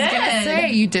 Yeah, I was gonna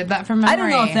say you did that from memory. I don't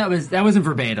know if that wasn't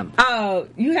verbatim. Oh,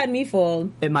 you had me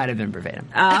fooled. It might have been verbatim.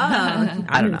 I'm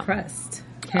don't know. impressed.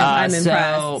 I'm so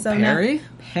impressed. So Perry? now,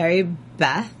 Perry,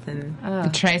 Beth,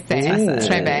 and Tracy.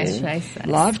 Tracy.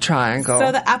 Love triangle.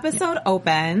 so the episode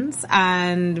opens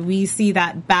and we see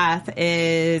that Beth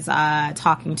is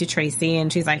talking to Tracy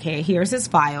and she's like, hey, here's his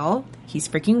file. He's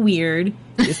freaking weird.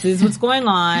 This is what's going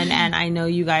on. And I know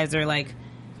you guys are like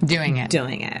doing it.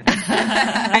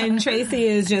 And Tracy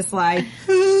is just like,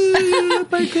 oh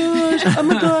my gosh,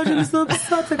 I'm so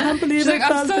upset. I can't believe She's like,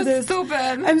 I I'm fell for so this.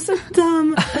 stupid. I'm so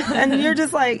dumb. And you're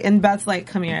just like, and Beth's like,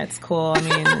 come here, it's cool. I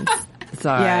mean, it's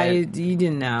all yeah, right. you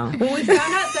didn't know. Well, we found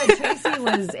out that Tracy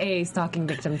was a stalking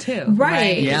victim, too.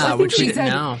 Right. Yeah, I think which we she didn't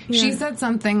said, know. She said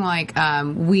something like,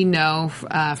 we know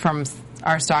from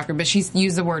our stalker, but she's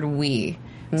used the word we.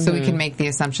 So we can make the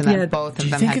assumption that Yeah. both Do of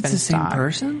you them think have it's been the same stalked.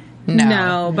 person?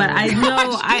 No, but I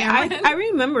know. I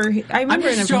remember. I'm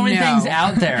just throwing things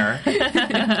out there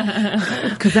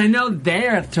because I know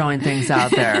they're throwing things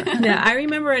out there. Yeah, I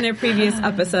remember in a previous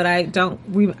episode. I don't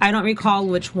recall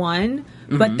which one,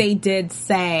 but they did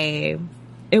say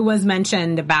it was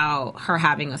mentioned about her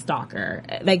having a stalker.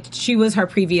 Like she was her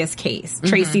previous case.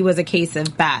 Tracy was a case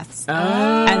of Beth's,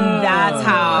 and that's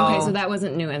how. Okay, so that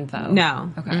wasn't new info.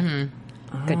 No. Okay.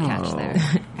 Good catch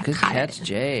there. Good catch,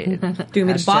 Jade. Do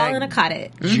me the ball Hashtag and I caught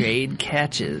it. Jade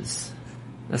catches.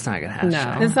 That's not a good hashtag.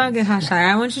 No. That's not a good hashtag.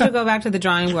 I want you to go back to the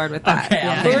drawing board with that. Okay,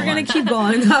 I'll But take we're going to keep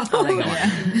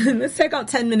going. Let's take out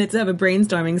 10 minutes of a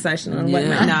brainstorming session on what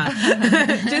might not.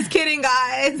 Just kidding,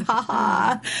 guys.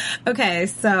 Haha. Okay,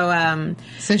 so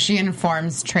So she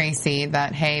informs Tracy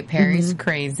that, hey, Perry's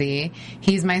crazy.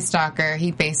 He's my stalker.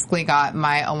 He basically got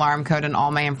my alarm code and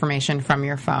all my information from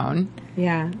your phone.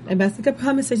 yeah. And Beth's like, I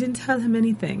promise I didn't tell him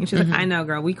anything. And she's like, I know,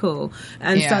 girl, we cool.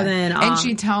 And so then and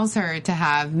she tells her to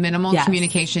have minimal Yes.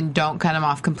 communication. Don't cut him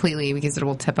off completely because it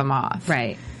will tip him off.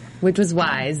 Right. Which was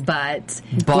wise, but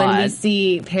when we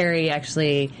see Perry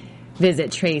actually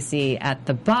visit Tracy at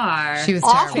the bar, She was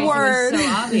Awkward. terrible. it was so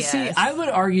obvious. See, I would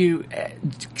argue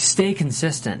stay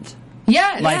consistent.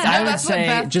 Yeah, Like, yeah, I would that's what say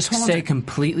Beth just told stay her.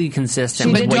 completely consistent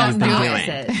She with did what not you've been do doing.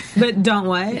 it. but don't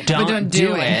what? Don't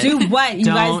do it. Do what? You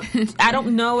Don't- guys, I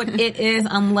don't know what it is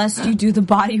unless you do the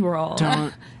body roll.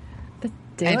 Don't Do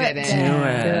I it. didn't.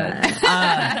 do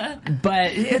it.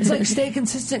 But it's like stay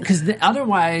consistent because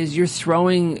otherwise you're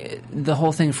throwing the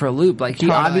whole thing for a loop. Like he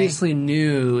Totally. obviously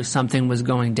knew something was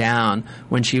going down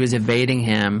when she was evading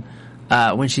him,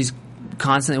 when she's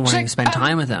constantly wanting to spend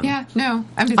time with him. Yeah, no,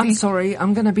 I'm busy. I'm sorry,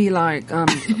 I'm gonna be like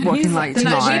working late No,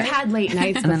 tonight. we've had late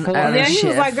nights then before. early Yeah, he was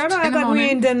shift. like, girl, don't act In the like we morning.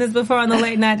 ain't done this before on the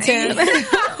late night tip.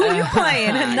 Who you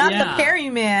playing? Not Yeah. the Perry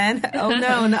man. Oh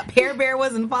no, not Pear Bear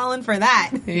wasn't falling for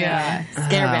that. Yeah.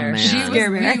 Scare Oh, Bear. man. She was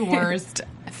Scare Bear. the worst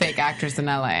fake actress in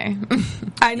LA.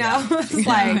 I know. It's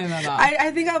like, I know. I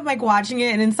think I'm like watching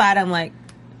it and inside I'm like,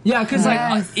 Yeah, because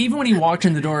Yes. like even when he walked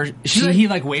in the door, he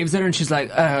like waves at her and she's like,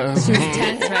 oh.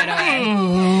 Tense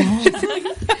right away.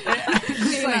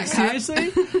 She's like,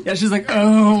 seriously? Yeah, she's like,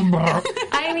 oh.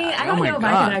 I mean, I don't my know if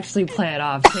I God. could actually play it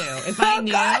off too. If I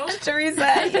knew,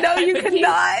 Teresa, no, you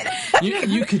cannot.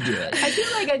 You could do it. I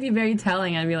feel like I'd be very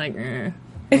telling. I'd be like,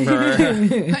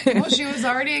 Well, she was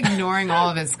already ignoring all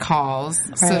of his calls,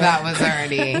 so that was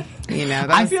already, that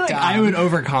I was feel like dumb. I would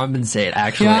overcompensate,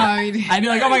 actually. Yeah, you'd- I'd be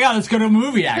like, oh my god, let's go to a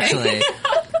movie, actually.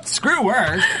 Screw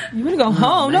work. You want to go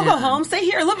home? Don't go home. Stay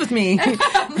here. Live with me. Here's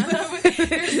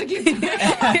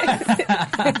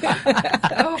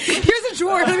Here's a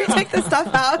drawer. Let me take the stuff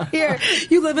out. Here,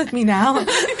 you live with me now.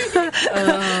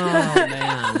 Oh,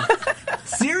 man.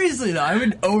 Seriously, though, I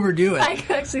would overdo it. I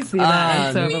could actually see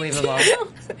that. It's so believable.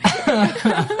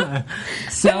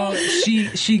 So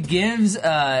she gives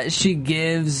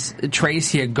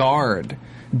Tracy a guard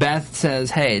Beth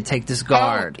says, "Hey, take this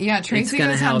guard. Oh, yeah, It's Tracy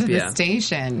gonna goes down help to you." the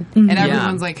station, and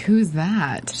everyone's like, "Who's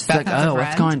that?" She's Beth like, has a "Oh, what's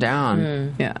friend? going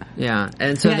down?" Yeah. Yeah,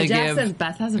 and so Yeah, they Jack give. says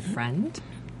Beth has a friend.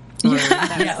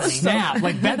 Yeah, snap.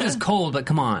 Like, Beth is cold, but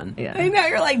come on. Yeah. I know,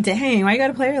 you're like, dang, why you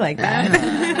gotta play her like that?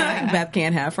 Like, Beth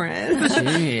can't have friends.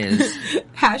 Jeez.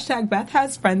 Hashtag Beth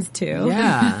has friends too.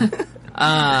 Yeah.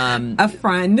 A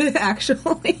friend,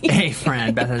 actually. A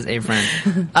friend. Beth has a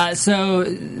friend. So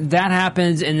that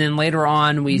happens, and then later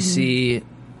on we see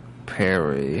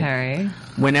Perry.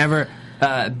 Whenever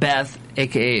Beth,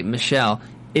 a.k.a. Michelle,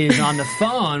 is on the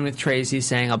phone with Tracy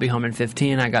saying, "I'll be home in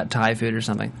 15, I got Thai food or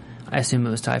something." I assume it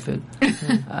was Thai food.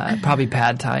 Probably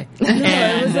pad Thai.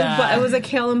 And, it was a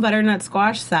kale and butternut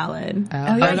squash salad.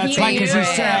 oh, that's right, because he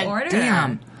said,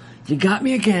 "Damn, you got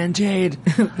me again, Jade."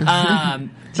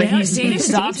 But he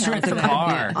stops her at the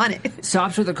car. On it.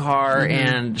 Stops her at the car,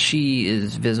 and she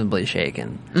is visibly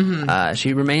shaken.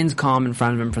 She remains calm in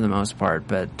front of him for the most part,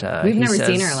 but We've he never says,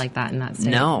 seen her like that in that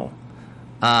state. No.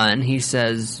 And he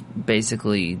says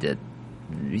basically that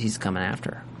he's coming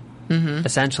after her.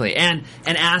 Essentially, and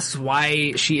asks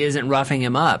why she isn't roughing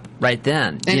him up right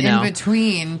then. And you know? in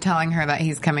between telling her that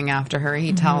he's coming after her,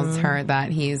 he tells her that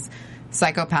he's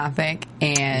psychopathic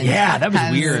and that was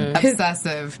has weird.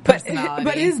 obsessive personality.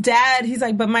 But his dad, he's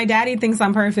like, but my daddy thinks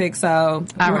I'm perfect, so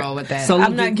I roll with it. So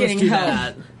I'm let's not getting do help.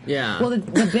 that. Yeah. Well,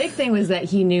 the big thing was that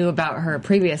he knew about her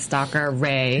previous stalker,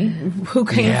 Ray. who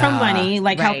came from money,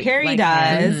 like how Right, Perry like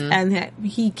does, and that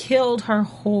he killed her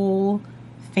whole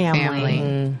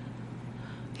family.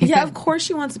 Yeah, of course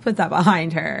she wants to put that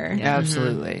behind her.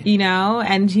 Absolutely. You know,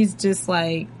 and he's just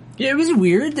like, Yeah, it was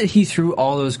weird that he threw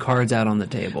all those cards out on the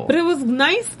table. but it was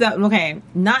nice that,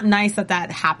 not nice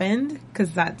that happened,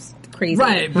 because that's crazy.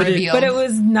 Right, but it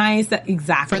was nice that,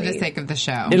 exactly. for the sake of the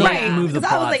show. It Right. moved the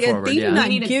 'Cause I was plot like, forward. if they do not We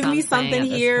needed give me something something at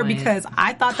this here, point. because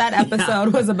I thought that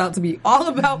episode was about to be all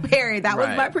about Perry. That was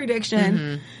Right. my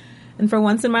prediction. And for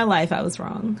once in my life, I was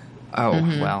wrong. Oh,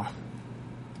 well.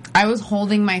 I was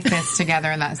holding my fists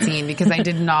together in that scene because I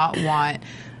did not want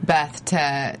Beth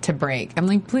to break. I'm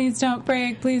like, please don't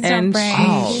break, please don't And break.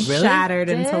 Oh, she really? shattered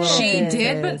into little She pieces.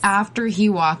 did, but after he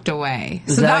walked away.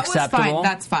 Is So that that was acceptable? fine.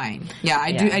 That's fine. Yeah, I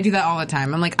Yeah. do that all the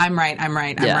time. I'm like, I'm right,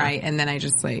 Yeah. and then I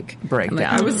just like Break I'm like,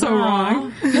 down. I was so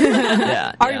wrong.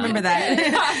 Yeah, I remember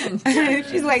that.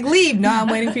 She's like, leave. No, I'm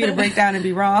waiting for you to break down and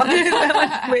be wrong.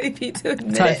 I'm waiting for you to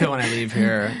admit That's how I it. feel when I leave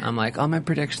here. I'm like, all my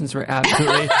predictions were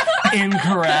absolutely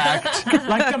incorrect.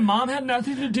 Like the mom had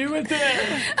nothing to do with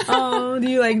it. Oh, do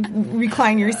you like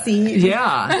recline your seat?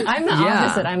 Yeah. I'm the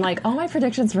opposite. I'm like, all my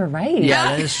predictions were right.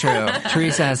 Yeah, that is true.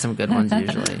 Teresa has some good ones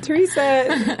usually.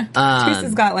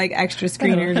 Teresa's got like extra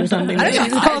screeners or something. that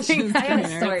she's holding. I have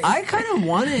a story. I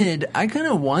kind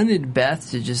of wanted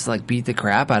Beth to just like beat the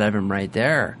crap out of him right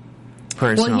there.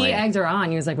 Personally. Well, he egged her on.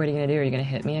 He was like, what are you going to do? Are you going to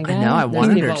hit me again? know, I There's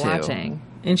wanted her people to. watching.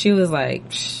 And she was like,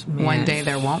 "Psh, man. One day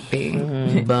there won't be.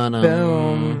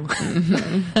 Boom.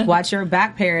 Watch your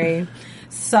back, Perry.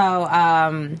 So,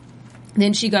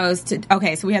 then she goes to,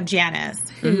 okay, so we have Janice,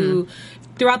 who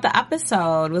throughout the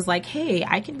episode was like, hey,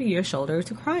 I can be your shoulder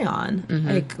to cry on.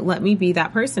 Like, let me be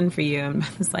that person for you. And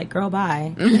Beth was like, girl,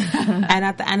 bye. And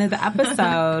at the end of the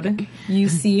episode, you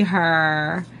see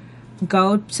her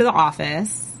go to the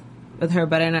office with her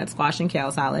butternut squash and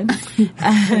kale salad.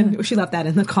 And she left that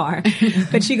in the car.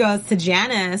 But she goes to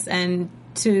Janice and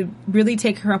to really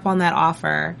take her up on that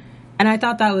offer. And I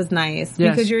thought that was nice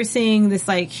because you're seeing this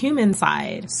like human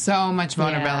side. So much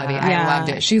vulnerability. Yeah. I Yeah. loved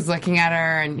it. She's looking at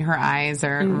her and her eyes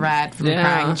are red from Yeah.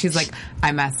 crying. And she's like,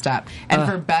 I messed up. And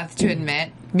for Beth to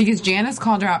admit, because Janice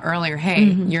called her out earlier, hey,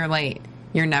 you're late.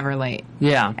 You're never late.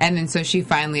 Yeah. And then so she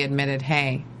finally admitted,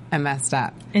 hey, I messed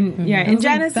up. And and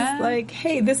Janice Beth. is like,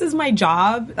 hey, this is my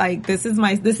job. Like this is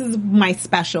my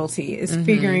specialty is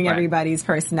figuring Right. everybody's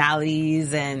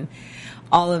personalities and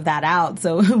all of that out.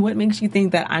 So what makes you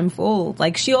think that I'm full?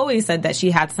 Like she always said that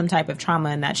she had some type of trauma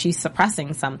and that she's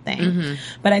suppressing something.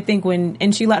 But I think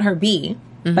and she let her be,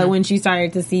 but when she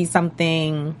started to see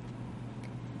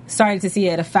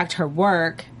it affect her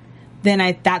work,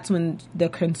 then that's when the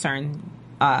concern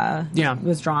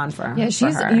was drawn for her. Yeah,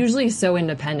 she's for her. usually so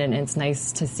independent. It's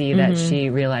nice to see that she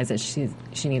realizes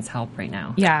she needs help right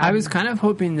now. Yeah. I was kind of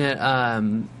hoping that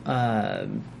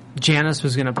Janice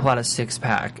was going to pull out a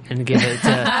 6-pack and give it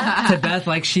to Beth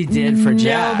like she did for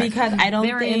Jack. No, because I don't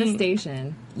They were think in a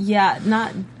station. Yeah,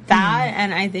 not that,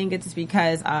 and I think it's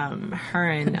because her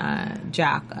and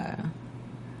Jack,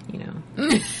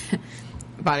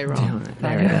 Body roll.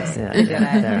 There it is.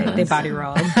 Yeah. they body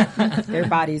rolled, their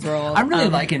bodies rolled. I'm really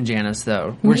liking Janice,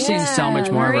 though. We're seeing so much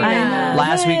more of her. Maria.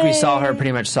 Last week we saw her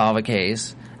pretty much solve a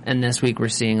case. and this week we're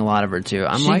seeing a lot of her too.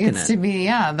 I'm She liking gets it. to be,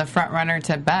 the front runner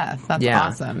to Beth. That's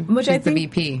awesome. Which She's I think, the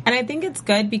VP. and I think it's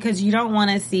good because you don't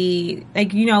want to see,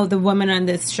 like, the women on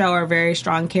this show are very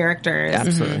strong characters.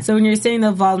 Absolutely. So when you're seeing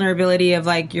the vulnerability of,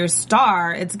 like, your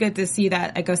star, it's good to see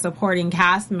that, like, a supporting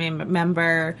cast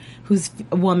member who's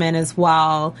a woman as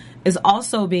well is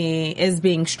also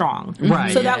being strong.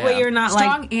 Right, So that way you're not,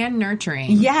 Strong like... and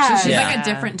nurturing. Yeah. So she's Yeah. like a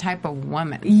different type of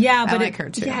woman. Yeah, I but like her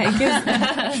too. Yeah, it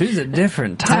gives... She's a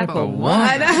different type of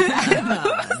woman. Damn.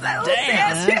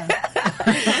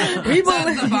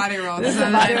 That's the body roll. This is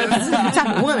a body roll. This is the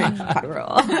type of woman body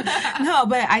roll. No,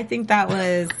 but I think that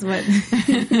was what.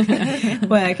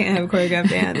 What, I can't have a choreographed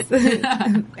dance.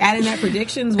 Adding that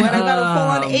predictions. What, I got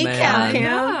a full on 8 count,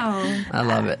 Cam. I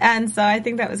love it. And so I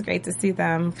think that was great to see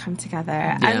them come together.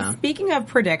 Yeah. And speaking of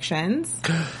predictions,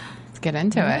 Let's get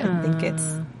into it. I think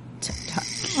it's TikTok.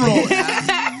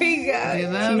 There we go.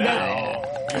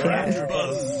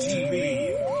 AfterBuzz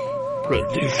TV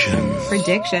predictions.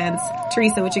 Predictions.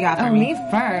 Teresa, what you got for me? Me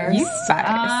first. You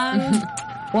first.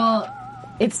 Well,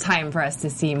 it's time for us to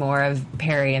see more of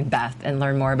Perry and Beth and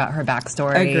learn more about her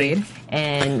backstory. Agreed.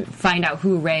 And find out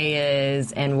who Ray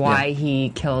is and why he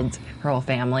killed her whole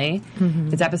family.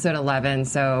 Mm-hmm. It's episode 11,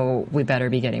 so we better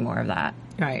be getting more of that.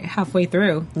 Right, halfway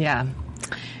through. Yeah.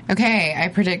 Okay, I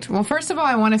predict. Well, first of all,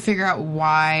 I want to figure out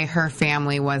why her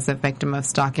family was a victim of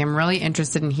stalking. I'm really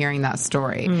interested in hearing that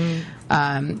story.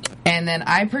 And then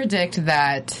I predict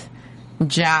that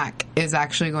Jack is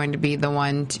actually going to be the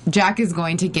one. Jack is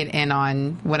going to get in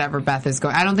on whatever Beth is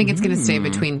going. I don't think it's going to stay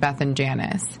between Beth and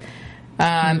Janice.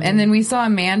 And then we saw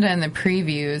Amanda in the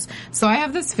previews. So I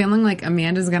have this feeling like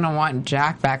Amanda's going to want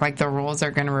Jack back. Like the roles are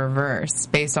going to reverse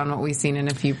based on what we've seen in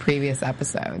a few previous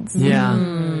episodes. Yeah.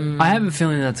 I have a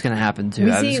feeling that's going to happen too.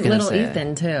 We I was see gonna little say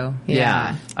Ethan, too.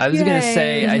 Yeah. I was going to Yay.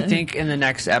 say, I think in the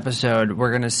next episode,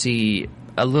 we're going to see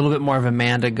a little bit more of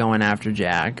Amanda going after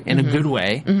Jack in a good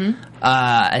way.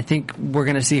 I think we're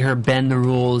going to see her bend the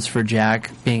rules for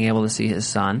Jack being able to see his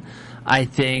son. I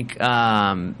think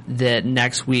that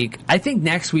next week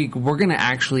we're going to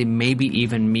actually maybe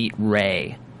even meet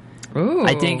Ray. Ooh.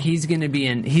 I think he's going to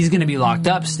be locked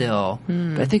up still,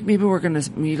 but I think maybe we're going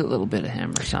to meet a little bit of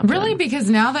him or something. Really? Because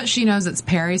now that she knows it's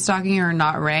Perry stalking her and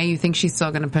not Ray, you think she's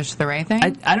still going to push the Ray thing?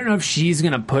 I don't know if she's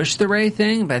going to push the Ray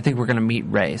thing, but I think we're going to meet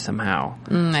Ray somehow.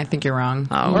 I think you're wrong.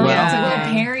 Oh, Well,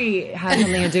 well. Perry had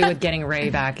something to do with getting Ray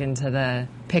back into the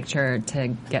picture to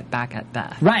get back at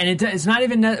Beth. Right, and it's not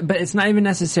even, but it's not even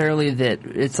necessarily that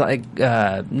it's like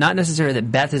not necessarily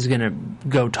that Beth is going to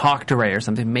go talk to Ray or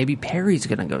something. Maybe Perry's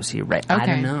going to go see Ray. I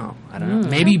don't know.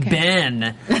 Maybe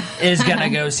Ben is going to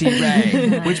go see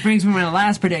Ray, which brings me to my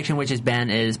last prediction, which is Ben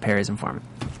is Perry's informant.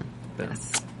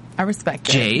 I respect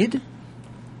it. Jade.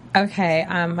 Okay,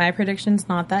 my prediction's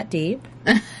not that deep.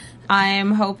 I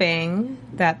am hoping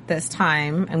that this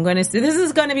time this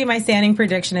is going to be my standing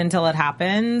prediction until it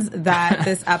happens, that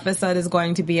this episode is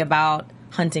going to be about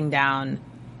hunting down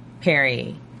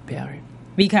Perry. Perry.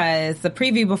 Because the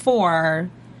preview before,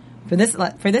 for this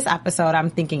episode, I'm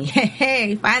thinking,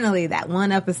 hey, finally, that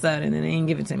one episode, and then they didn't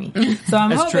give it to me. So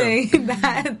I'm That's hoping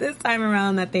that this time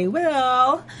around that they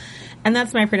will. And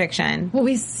that's my prediction. Well,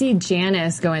 we see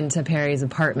Janice go into Perry's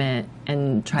apartment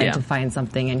and try Yeah. to find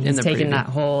something, and In he's the taken preview. that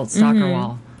whole stalker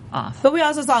wall off. But we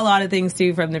also saw a lot of things,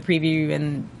 too, from the preview,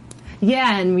 and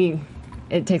Yeah, and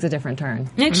it takes a different turn.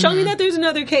 it showed me that there's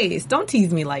another case. Don't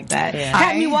tease me like that. Yeah.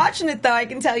 Had me watching it, though, I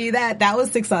can tell you that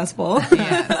was successful.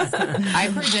 Yes.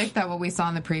 I predict that what we saw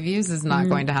in the previews is not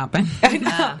going to happen.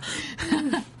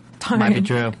 Might be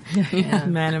true.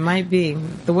 Man, it might be.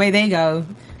 The way they go,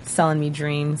 selling me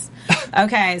dreams.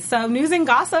 Okay, so news and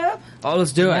gossip. Oh,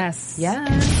 let's do it. Yes. Yes.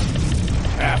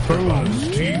 AfterBuzz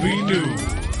TV News.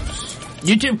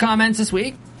 YouTube comments this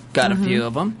week. Got a few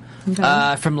of them.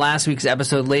 From last week's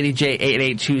episode, Lady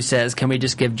J882 says, "Can we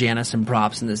just give Janice some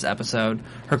props in this episode?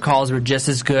 Her calls were just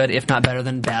as good, if not better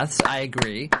than Beth's." I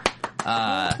agree.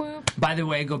 By the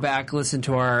way, go back,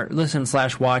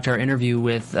 listen/watch our interview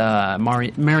with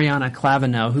Mariana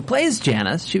Clavino, who plays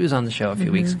Janice. She was on the show a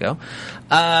few weeks ago.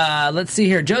 Let's see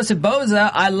here. Joseph Boza,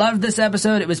 I loved this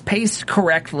episode. It was paced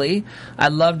correctly. I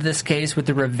loved this case with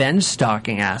the revenge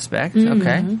stalking aspect.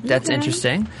 Okay, that's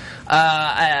interesting.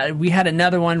 We had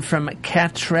another one from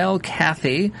Catrell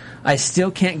Kathy. I still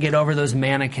can't get over those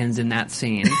mannequins in that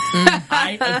scene.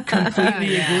 I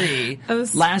completely agree.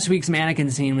 Last week's mannequin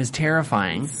scene was terrible.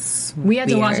 terrifying. We had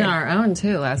to watch it Weird. on our own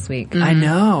too last week. I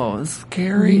know. It's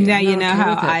scary. Now I'm you not know okay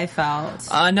how with it. I felt.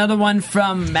 Another one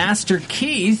from Master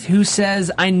Keith, who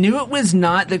says, I knew it was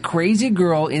not the crazy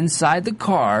girl inside the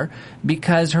car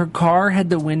because her car had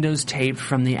the windows taped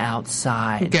from the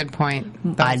outside. Good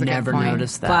point. That I was a good never point.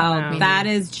 noticed that. Wow, that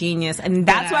is genius. And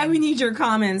that's why we need your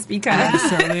comments, because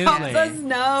Absolutely. it helps us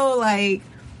know, like,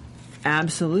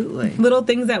 Absolutely. little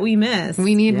things that we miss.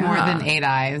 We need more Yeah. than 8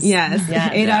 eyes. Yes,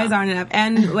 Yeah. 8 Yeah. eyes aren't enough.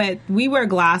 And we wear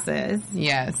glasses.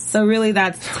 Yes. So really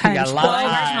that's 10, got a lot 12,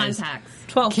 of eyes. Contacts.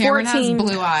 12, Cameron 14, has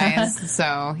blue eyes,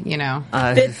 so, you know.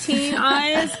 15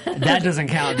 eyes. That doesn't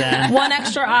count then. One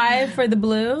extra eye for the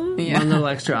blue. One little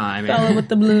extra eye, Fellow maybe. with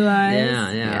the blue eyes.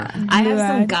 Yeah. I have Blue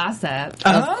some eyes. gossip.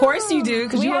 Of course you do, Do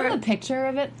because we you have are. a picture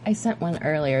of it? I sent one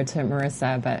earlier to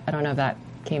Marissa, but I don't know if that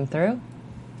came through.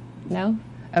 No?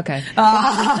 Okay.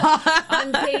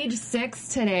 On page 6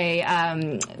 today,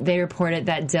 they reported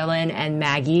that Dylan and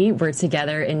Maggie were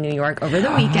together in New York over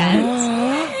the weekend.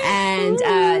 And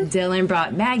Dylan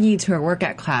brought Maggie to her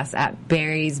workout class at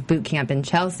Barry's boot camp in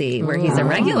Chelsea, where he's a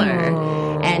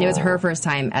regular. And it was her first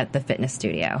time at the fitness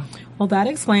studio. Well, that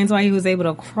explains why he was able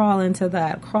to crawl into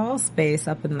that crawl space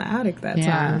up in the attic that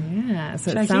time. Yeah,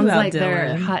 so Check it sounds you out, like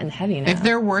they're Dylan. hot and heavy now. If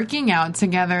they're working out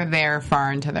together, they're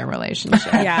far into their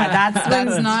relationship. Yeah, that's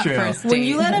not true. first when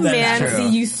you date. let a man true. see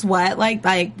you sweat, like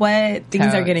what things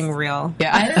are Totes. getting real.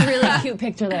 Yeah. I had a really cute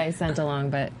picture that I sent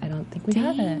along, but I don't think we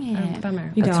have it. Oh,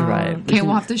 bummer. You That's don't. right. Okay,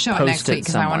 we'll have to show it Post next week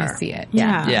because I want to somewhere. see it.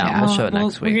 Yeah, Yeah, we'll show it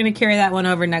next week. We're going to carry that one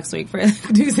over next week for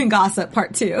News and Gossip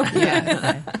Part 2.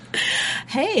 Yeah.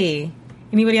 Hey,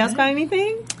 anybody else got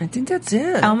anything? I think that's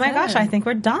it. Oh my gosh, I think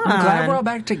we're done. I'm glad we're all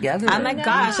back together. Oh my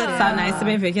gosh, it's so nice to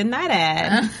be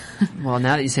reunited. Well,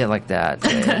 now that you say it like that,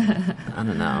 I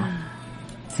don't know.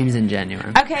 Seems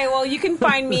ingenuine. Okay, well, you can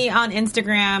find me on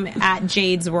Instagram at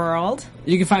Jade's World.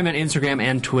 You can find me on Instagram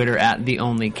and Twitter at The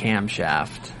Only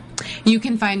Camshaft. You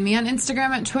can find me on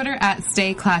Instagram and Twitter at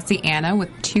StayClassyAnna with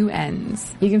 2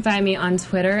 N's. You can find me on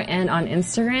Twitter and on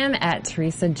Instagram at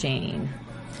Teresa Jane.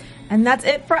 And that's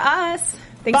it for us.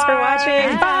 Thanks for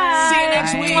watching. Bye. See you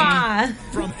next week. Mwah.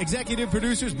 From executive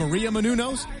producers Maria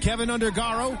Menounos, Kevin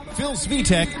Undergaro, Phil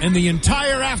Svitek, and the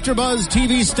entire AfterBuzz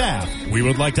TV staff, we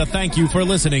would like to thank you for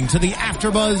listening to the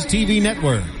AfterBuzz TV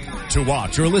network. To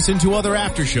watch or listen to other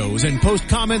after shows and post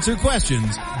comments or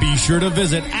questions, be sure to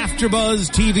visit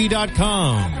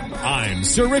AfterBuzzTV.com. I'm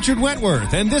Sir Richard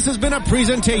Wentworth, and this has been a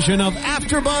presentation of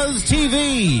AfterBuzz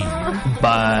TV.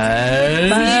 Bye. See you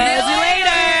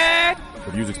later.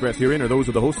 The views expressed herein are those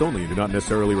of the hosts only and do not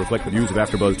necessarily reflect the views of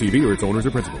AfterBuzz TV or its owners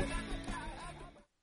or principals.